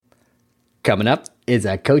Coming up is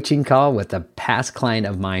a coaching call with a past client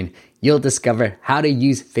of mine. You'll discover how to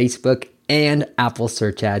use Facebook and Apple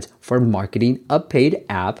search ads for marketing a paid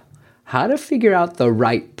app, how to figure out the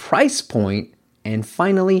right price point, and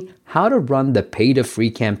finally, how to run the pay to free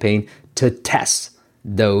campaign to test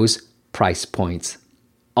those price points.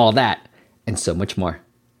 All that and so much more.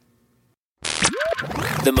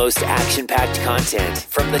 The most action-packed content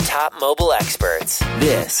from the top mobile experts.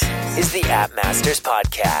 This is the App Masters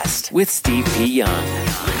Podcast with Steve P. Young.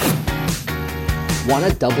 Want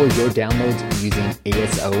to double your downloads using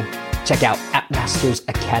ASO? Check out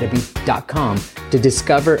appmastersacademy.com to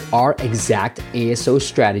discover our exact ASO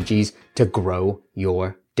strategies to grow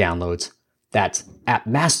your downloads. That's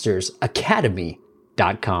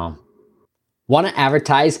appmastersacademy.com. Want to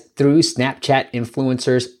advertise through Snapchat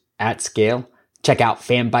influencers at scale? Check out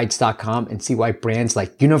fanbytes.com and see why brands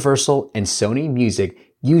like Universal and Sony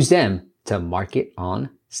Music use them to market on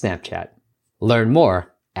Snapchat. Learn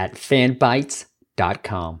more at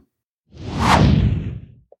fanbytes.com.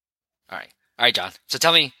 All right, John. So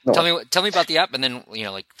tell me about the app, and then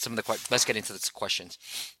some of the let's get into the questions.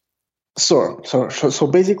 Sure. So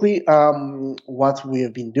basically, what we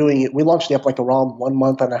have been doing, we launched the app like around 1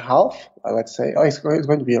 month and a half. Let's say it's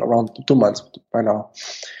going to be around 2 months by now.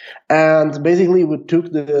 And basically, we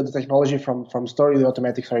took the technology from Story, the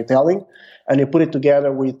automatic storytelling, and we put it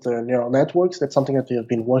together with neural networks. That's something that we have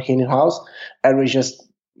been working in-house, and we just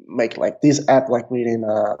make like this app like within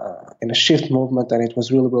in a shift movement, and it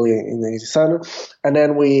was really in the easy center. And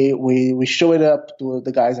then we show it up to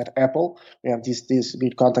the guys at Apple. We have this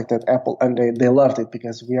good contact at Apple, and they loved it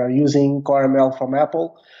because we are using CoreML from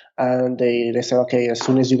Apple, and they said, okay, as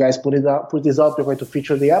soon as you guys put this up, we're going to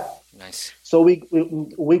feature the app. Nice. So we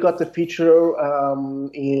got the feature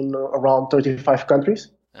in around 35 countries.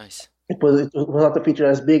 Nice. It was not a feature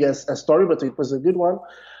as big as Story, but it was a good one.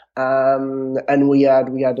 And we had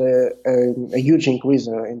a huge increase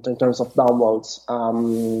in terms of downloads.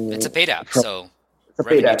 It's a paid app, so it's a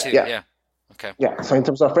paid app, too. Yeah. Okay. Yeah. So in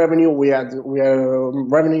terms of revenue, we had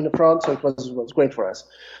revenue in the front, so it was great for us.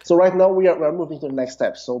 So right now we are moving to the next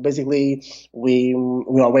step. So basically, we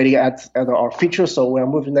already at our features, so we are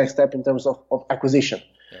moving to the next step in terms of acquisition.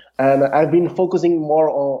 Yeah. And I've been focusing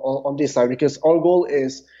more on this side because our goal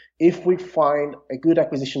is, if we find a good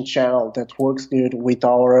acquisition channel that works good with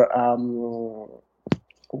our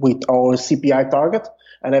CPI target,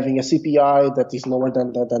 and having a CPI that is lower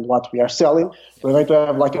than what we are selling, we're going to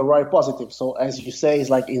have like a ROI positive. So as you say,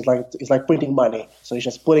 it's like printing money. So it's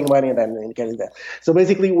just putting money and then getting that. So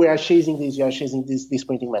basically, we are chasing this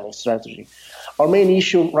printing money strategy. Our main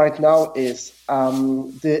issue right now is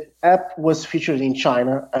the app was featured in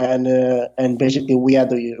China, and basically we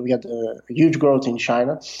had a huge growth in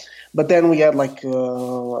China. But then we had like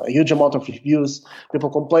a huge amount of reviews, people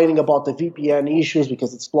complaining about the VPN issues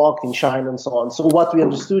because it's blocked in China and so on. So what we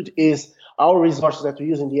understood is our resources that we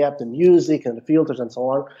use in the app, the music and the filters and so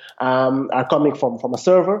on, are coming from a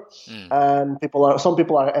server, and some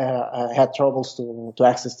people had troubles to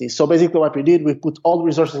access this. So basically, what we did, we put all the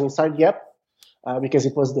resources inside the app because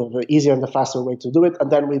it was the easier and the faster way to do it. And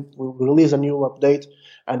then we released a new update,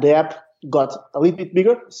 and the app got a little bit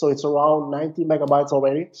bigger, so it's around 90 megabytes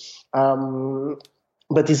already.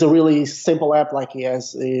 But it's a really simple app. Like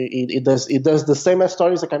it does the same as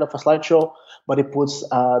Stories, a kind of a slideshow, but it puts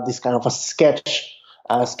this kind of a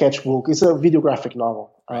sketchbook. It's a video graphic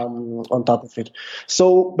novel on top of it.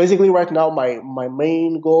 So basically, right now, my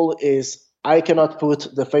main goal is I cannot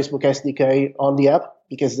put the Facebook SDK on the app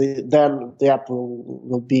because then the app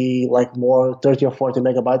will be like more 30 or 40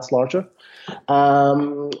 megabytes larger.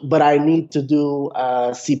 But I need to do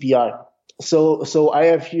CPI. So I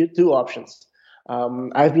have here two options.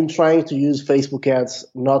 I've been trying to use Facebook ads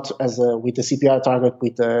not with a CPI target,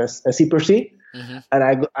 with a CPC,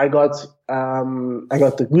 and I got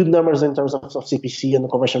the good numbers in terms of CPC, and the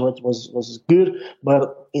conversion rate was good.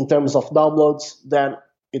 But in terms of downloads, then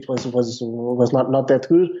it was not that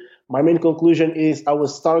good. My main conclusion is I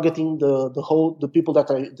was targeting the people that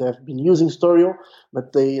have been using Storio,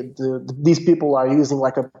 but these people are using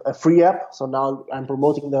like a free app. So now I'm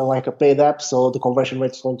promoting them like a paid app, so the conversion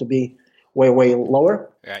rate is going to be way lower.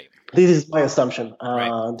 Right. This is my assumption.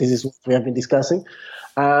 Right. This is what we have been discussing.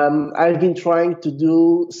 I've been trying to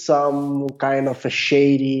do some kind of a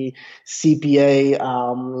shady CPA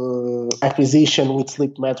acquisition with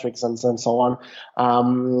sleep metrics and so on,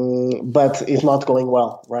 but it's not going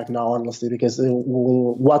well right now, honestly, because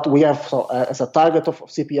what we have as a target of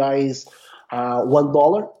CPI is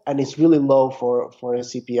 $1, and it's really low for a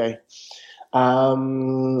CPA.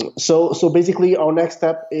 So basically, our next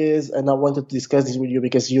step is, and I wanted to discuss this with you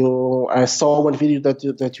because I saw one video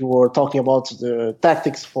that you were talking about the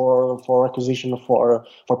tactics for acquisition for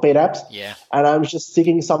paid apps. Yeah. And I'm just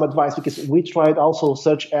seeking some advice because we tried also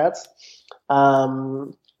search ads.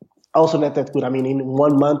 Also not that good. I mean, in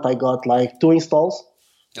 1 month I got like 2 installs.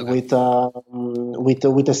 Okay. With a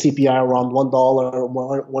CPI around $1,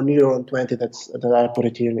 €1.20. That I put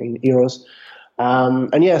it here in euros.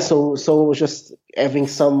 And yeah, so just having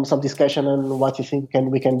some discussion on what you think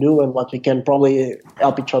we can do and what we can probably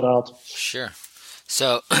help each other out. Sure.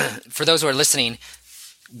 So for those who are listening,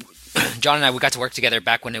 John and I, we got to work together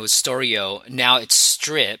back when it was Storio. Now it's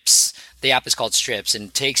Strips. The app is called Strips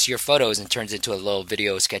and takes your photos and turns it into a little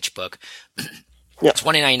video sketchbook. Yeah. It's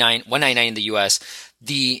 $1.99 in the US.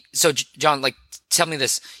 So John, like, tell me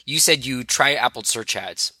this. You said you try Apple search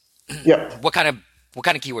ads. Yeah. What kind of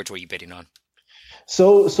keywords were you bidding on?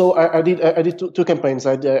 So I did two campaigns.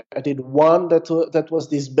 I did one that was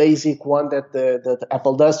this basic one that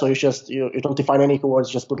Apple does. So you don't define any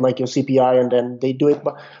keywords, just put like your CPI and then they do it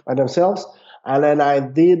by themselves. And then I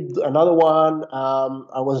did another one.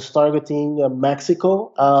 I was targeting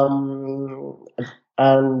Mexico.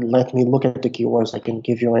 And let me look at the keywords I can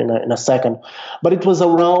give you in a second. But it was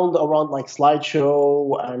around like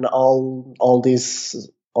slideshow and all these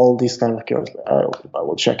kind of keywords. I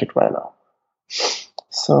will check it right now.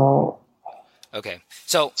 So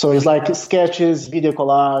it's like sketches, video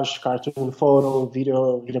collage, cartoon photo,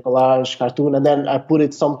 video collage, cartoon, and then I put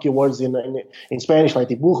it some keywords in Spanish like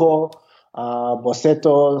dibujo,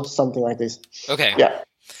 boceto, something like this. Okay. Yeah.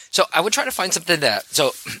 So I would try to find something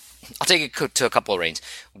so I'll take it to a couple of ranges.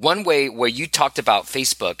 One way where you talked about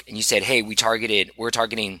Facebook and you said, hey, we're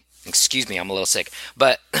targeting, excuse me, I'm a little sick,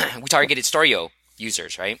 but we targeted Storio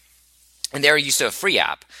users, right? And they're used to a free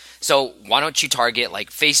app. So why don't you target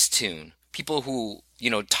like Facetune, people who,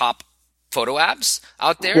 top photo apps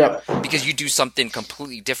out there? Yeah. Because you do something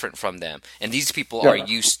completely different from them. And these people are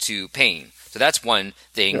used to paying. So that's one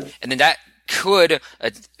thing. Yeah. And then that could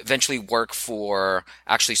eventually work for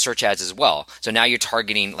actually search ads as well. So now you're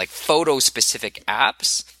targeting like photo specific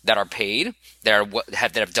apps that are paid, that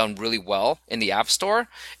have done really well in the App Store,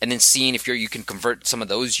 and then seeing if you can convert some of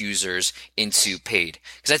those users into paid.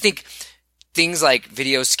 Because I think things like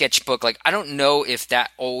video sketchbook, like I don't know if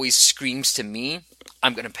that always screams to me,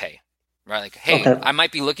 I'm going to pay, right? Like, hey, okay, I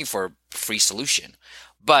might be looking for a free solution,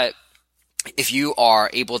 but if you are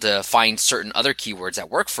able to find certain other keywords that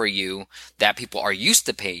work for you that people are used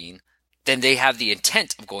to paying, then they have the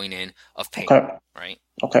intent of going in of paying, right?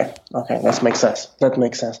 Okay, that makes sense.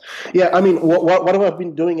 Yeah, I mean, what I've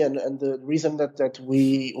been doing, and the reason that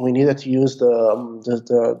we needed to use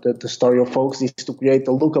the Storio folks is to create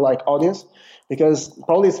a lookalike audience, because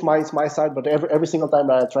probably it's my side, but every single time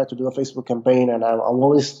that I try to do a Facebook campaign, and I'm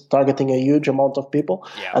always targeting a huge amount of people,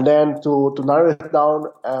 and then to narrow it down,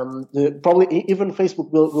 probably even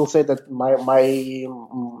Facebook will say that my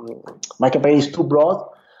campaign is too broad.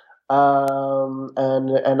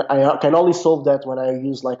 And I can only solve that when I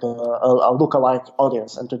use like a lookalike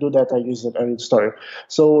audience, and to do that I use Storio.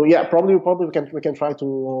 So yeah, probably we can try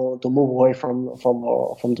to move away from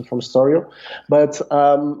Storio, but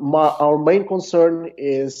our main concern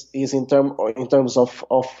is in terms of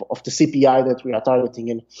the CPI that we are targeting,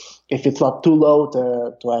 and if it's not too low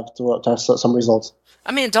to have some results.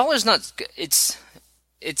 I mean, $1's not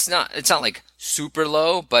it's not like super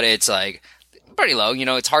low, but it's like pretty low.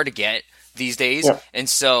 It's hard to get these days. Yeah. And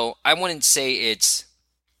so I wouldn't say it's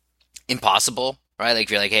impossible, right? Like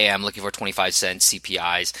if you're like, hey, I'm looking for 25 cent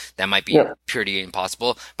CPIs, that might be pretty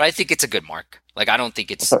impossible. But I think it's a good mark. Like I don't think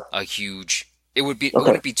it's a huge. It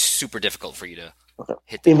wouldn't be super difficult for you to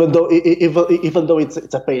hit that. Even though it's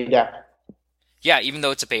a paid app. Yeah, even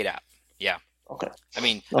though it's a paid app. Yeah. Okay. I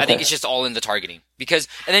mean, I think it's just all in the targeting, and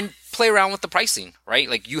then play around with the pricing, right?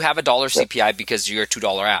 Like you have $1 CPI because you're a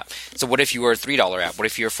 $2 app. So what if you were a $3 app? What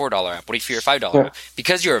if you're a $4 app? What if you're a $5 app?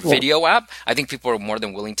 Because you're a video app, I think people are more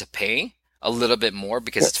than willing to pay a little bit more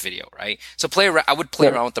because it's video, right? So I would play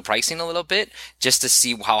around with the pricing a little bit just to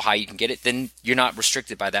see how high you can get it. Then you're not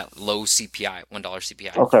restricted by that low CPI, $1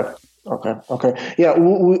 CPI. Okay. Yeah,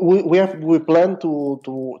 we plan to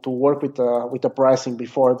work with the pricing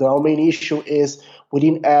before. Our main issue is we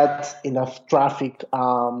didn't add enough traffic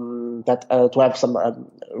to have some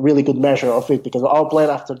really good measure of it, because our plan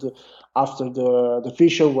after the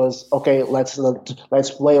feature was, okay, let's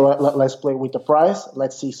play with the price.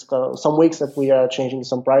 Let's see some weeks that we are changing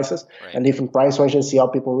some prices and different price ranges, see how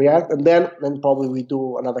people react, and then probably we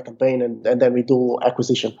do another campaign and then we do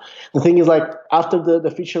acquisition. The thing is, like after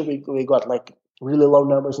the feature, we got like really low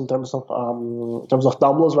numbers in terms of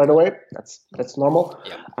downloads right away. That's normal.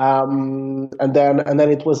 Yeah. And then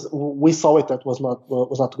we saw it that was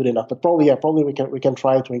not good enough. But probably we can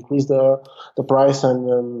try to increase the price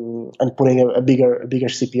and putting a bigger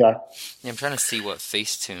CPR. Yeah, I'm trying to see what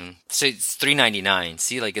Facetune. So it's $3.99.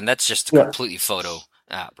 See, like, and that's just a completely photo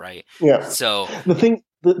app, right? Yeah. So the thing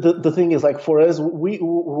is, like, for us, we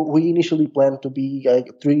initially planned to be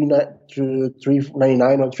like $3.99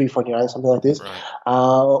 or $3.49, something like this.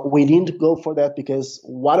 Right. We didn't go for that because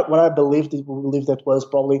what I believe that was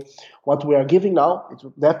probably what we are giving now.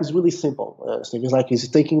 The app is really simple. Steve is like, is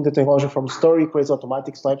taking the technology from Story, creates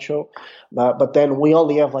automatic slideshow, but then we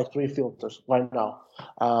only have like 3 filters right now.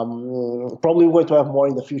 Probably we're going to have more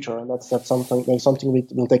in the future, and that's something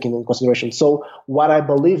we'll take into consideration. So what I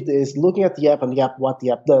believed is looking at the app and what the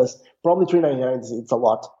app does. Probably $3.99 it's a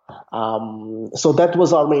lot. So that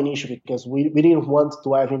was our main issue because we didn't want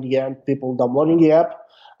to have in the end people downloading the app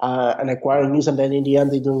and acquiring news, and then in the end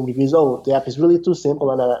they doing reviews. Oh, the app is really too simple,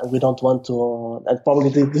 and we don't want to. And probably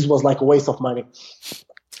this was like a waste of money.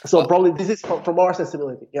 So probably this is from our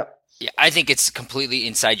sensibility. Yeah. Yeah, I think it's completely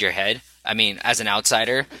inside your head. I mean, as an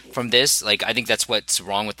outsider from this, like, I think that's what's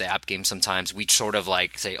wrong with the app game sometimes. We sort of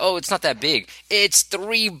like say, oh, it's not that big. It's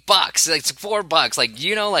 $3. Like, it's $4. Like,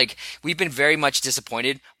 you know, like, we've been very much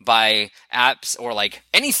disappointed by apps or like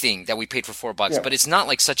anything that we paid for $4, but it's not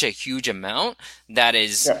like such a huge amount that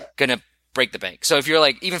is going to break the bank. So if you're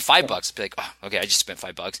like even $5, be like, oh, okay, I just spent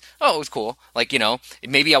 $5. Oh, it was cool. Like, you know,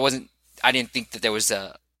 maybe I didn't think that there was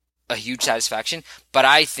a huge satisfaction, but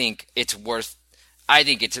I think it's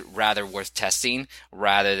rather worth testing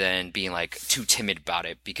rather than being like too timid about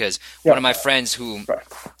it, because one of my friends who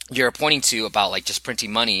you're pointing to about like just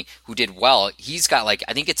printing money who did well, he's got like,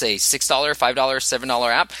 I think it's a $6, $5, $7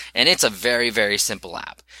 app, and it's a very, very simple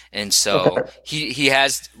app. And so he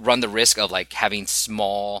has run the risk of like having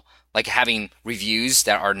reviews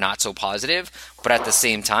that are not so positive, but at the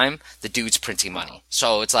same time, the dude's printing money.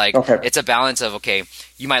 So it's like, it's a balance of, okay,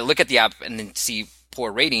 you might look at the app and then see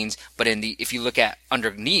poor ratings, but if you look at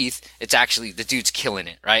underneath, it's actually the dude's killing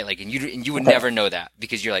it, right? Like, and you would never know that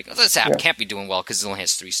because you're like, oh, this app can't be doing well because it only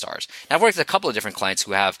has 3 stars. And I've worked with a couple of different clients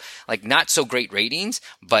who have like not so great ratings,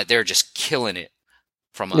 but they're just killing it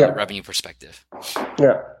from a revenue perspective.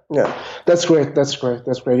 Yeah, that's great.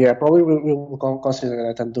 Yeah, probably we'll consider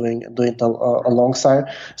that and doing it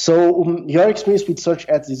alongside. So your experience with search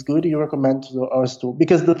ads is good. You recommend to us too,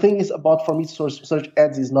 because the thing is about, for me, search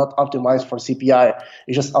ads is not optimized for CPI.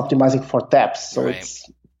 It's just optimizing for taps. So it's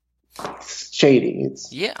shady.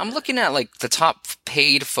 I'm looking at like the top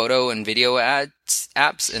paid photo and video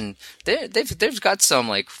apps, and they've got some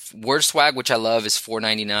like WordSwag, which I love, is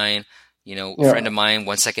 $4.99. You know, a friend of mine,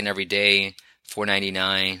 1 second every day,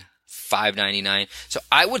 $4.99, $5.99. So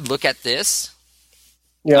I would look at this.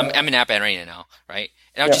 Yeah. I'm in App Arena now, right?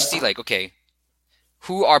 And I would just see like, okay,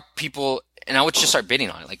 who are people, and I would just start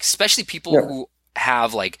bidding on it. Like, especially people who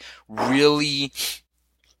have like really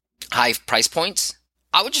high price points.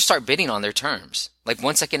 I would just start bidding on their terms, like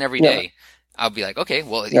 1 second every day. I'll be like, okay,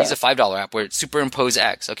 well, he's a $5 app where it's superimpose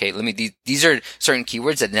X. Okay, these are certain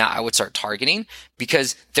keywords that now I would start targeting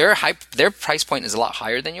because their price point is a lot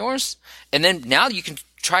higher than yours. And then now you can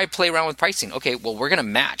play around with pricing. Okay, well, we're going to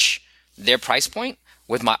match their price point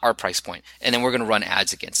with our price point, and then we're going to run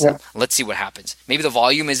ads against them. Let's see what happens. Maybe the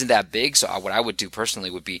volume isn't that big, so what I would do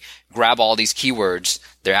personally would be grab all these keywords,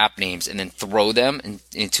 their app names, and then throw them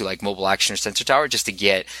into like Mobile Action or Sensor Tower just to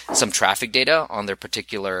get some traffic data on their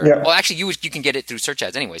particular. Well, actually, you can get it through search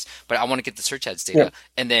ads anyways, but I want to get the search ads data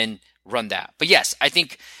and then run that. But yes, I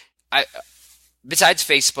think besides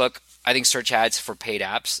Facebook, I think search ads for paid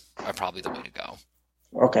apps are probably the way to go.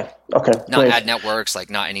 Okay. Not great. ad networks, like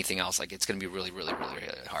not anything else. Like it's going to be really, really, really,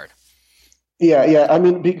 really hard. Yeah. I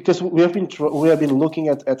mean, because we have been looking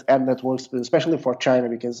at ad networks, especially for China,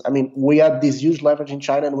 because I mean, we had this huge leverage in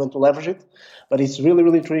China and went to leverage it, but it's really,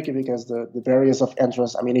 really tricky because the barriers of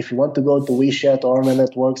entrance. I mean, if you want to go to WeChat or other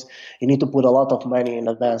networks, you need to put a lot of money in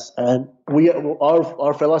advance. And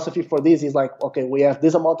our philosophy for this is like, okay, we have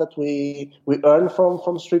this amount that we earn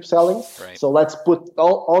from strip selling, so let's put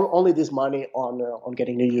only this money on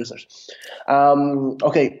getting new users.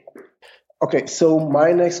 Okay, so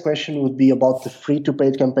my next question would be about the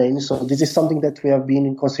free-to-paid campaign. So this is something that we have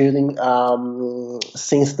been considering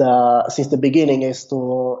since the beginning. Is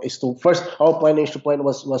to first, our initial plan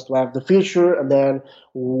was to have the feature and then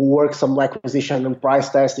work some acquisition and price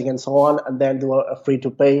testing and so on, and then do a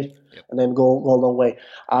free-to-paid and then go a long way.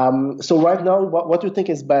 So right now, what do you think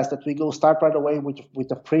is best? That we go start right away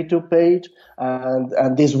with a free-to page,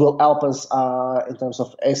 and this will help us in terms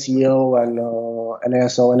of SEO and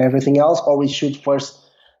ASO and everything else, or we should first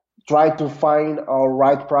try to find our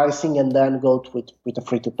right pricing and then go with a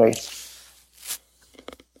free-to page?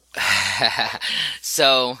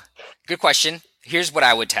 So, good question. Here's what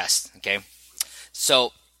I would test, okay?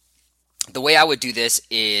 So, the way I would do this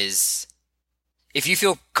is, if you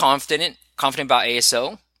feel confident about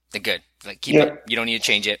ASO, then good. Like, keep it. You don't need to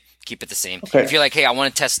change it. Keep it the same. Okay. If you're like, hey, I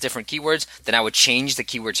want to test different keywords, then I would change the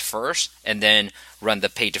keywords first and then run the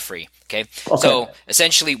pay to free. Okay. So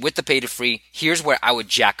essentially, with the pay to free, here's where I would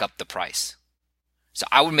jack up the price. So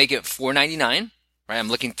I would make it $4.99. Right. I'm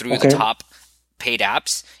looking through the top paid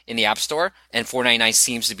apps in the App Store, and $4.99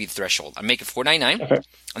 seems to be the threshold. I make it $4.99,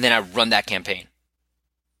 and then I run that campaign.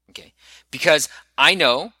 Okay. Because I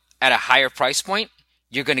know at a higher price point,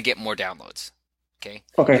 you're going to get more downloads. Okay.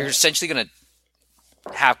 You're essentially going to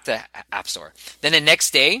have the App Store. Then the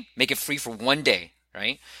next day, make it free for 1 day,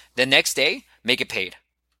 right? The next day, make it paid.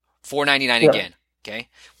 $4.99 again. Okay.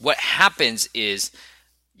 What happens is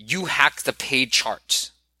you hack the paid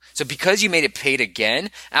charts. So because you made it paid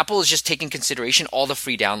again, Apple is just taking consideration all the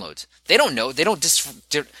free downloads. They don't know. They don't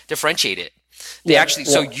differentiate it. They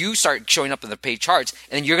so you start showing up in the paid charts,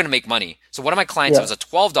 and then you're going to make money. So one of my clients, it was a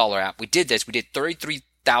 $12 app. We did this. We did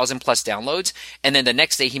 33,000 plus downloads. And then the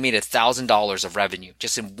next day he made $1,000 of revenue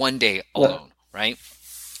just in 1 day alone. Right.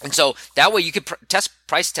 And so that way you could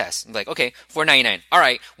price test. Like, okay, $4.99. All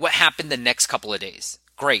right. What happened the next couple of days?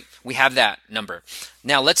 Great. We have that number.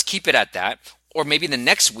 Now let's keep it at that. Or maybe the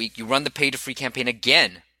next week you run the pay to free campaign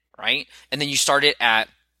again. Right. And then you keep it at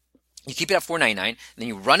 $4.99, and then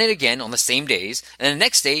you run it again on the same days, and then the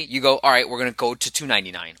next day you go, all right, we're going to go to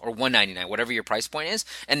 $2.99 or $1.99, whatever your price point is,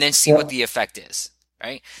 and then see what the effect is,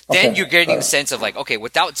 right? Then you're getting the sense of like, okay,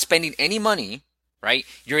 without spending any money, right,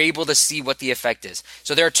 you're able to see what the effect is.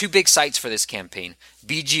 So there are two big sites for this campaign,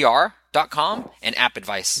 BGR.com and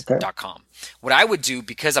AppAdvice.com. What I would do,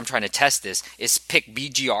 because I'm trying to test this, is pick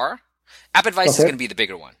BGR. AppAdvice is going to be the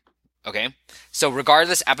bigger one. Okay. So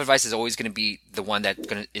regardless, AppAdvice is always going to be the one that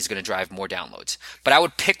is going to drive more downloads. But I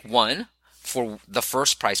would pick one for the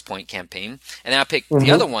first price point campaign, and then I'll pick the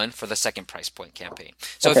other one for the second price point campaign.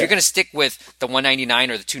 So if you're going to stick with the $1.99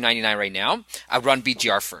 or the $2.99 right now, I run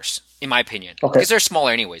BGR first, in my opinion, because they're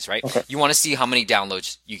smaller anyways, right? You want to see how many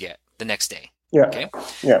downloads you get the next day. Then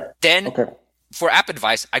for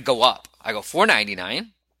AppAdvice, I go up. I go $4.99.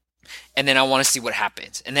 And then I want to see what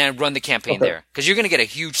happens. And then I run the campaign there. Because you're going to get a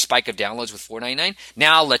huge spike of downloads with $4.99.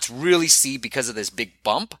 Now let's really see, because of this big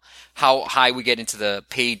bump, how high we get into the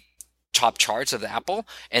paid top charts of the Apple.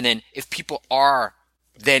 And then if people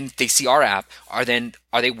then they see our app, are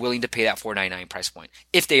they willing to pay that $4.99 price point?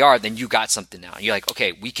 If they are, then you got something now. You're like,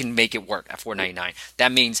 okay, we can make it work at $4.99.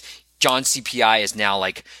 That means John's CPI is now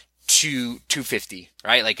like $250,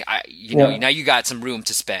 right? Like, now you got some room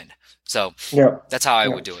to spend. So that's how I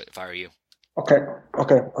would do it if I were you. Okay.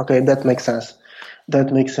 That makes sense.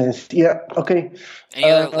 Yeah. Okay.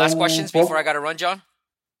 Any other last questions before I got to run, John?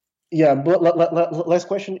 Yeah. But last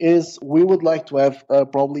question is, we would like to have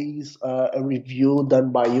probably a review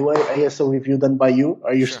done by you, ASO review done by you.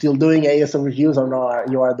 Are you still doing ASO reviews, or no?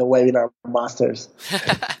 You are the webinar masters.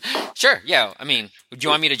 Sure. Yeah. I mean, do you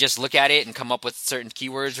want me to just look at it and come up with certain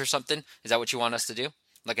keywords or something? Is that what you want us to do?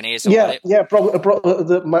 Like an ASO audit? Yeah. Probably.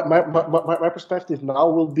 My perspective now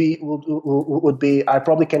would be I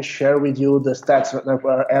probably can share with you the stats that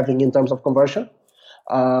we're having in terms of conversion,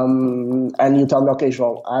 and you tell me, okay,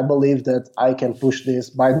 Joel, I believe that I can push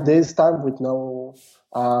this by this time with no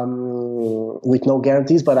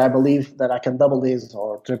guarantees, but I believe that I can double this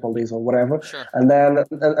or triple this or whatever. Sure. And then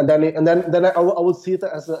I would see it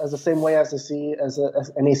as the same way as I see as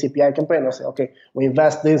an ACPI campaign. I say, okay, we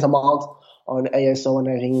invest this amount on ASO and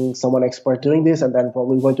having someone expert doing this, and then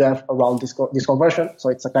probably going to have around this conversion. So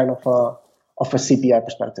it's a kind of a CPI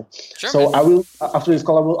perspective. Sure, so I will, after this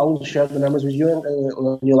call, I will share the numbers with you, and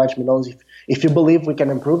you let me know if you believe we can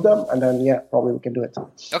improve them, and then probably we can do it.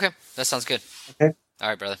 Okay, that sounds good. Okay. All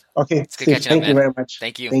right, brother. Okay. It's good catching up, man. Thank you very much.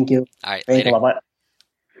 Thank you. All right. Thank you. Bye-bye.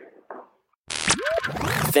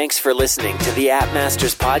 Thanks for listening to the App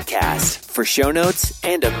Masters podcast. For show notes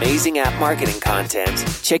and amazing app marketing content,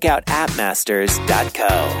 check out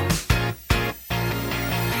appmasters.co.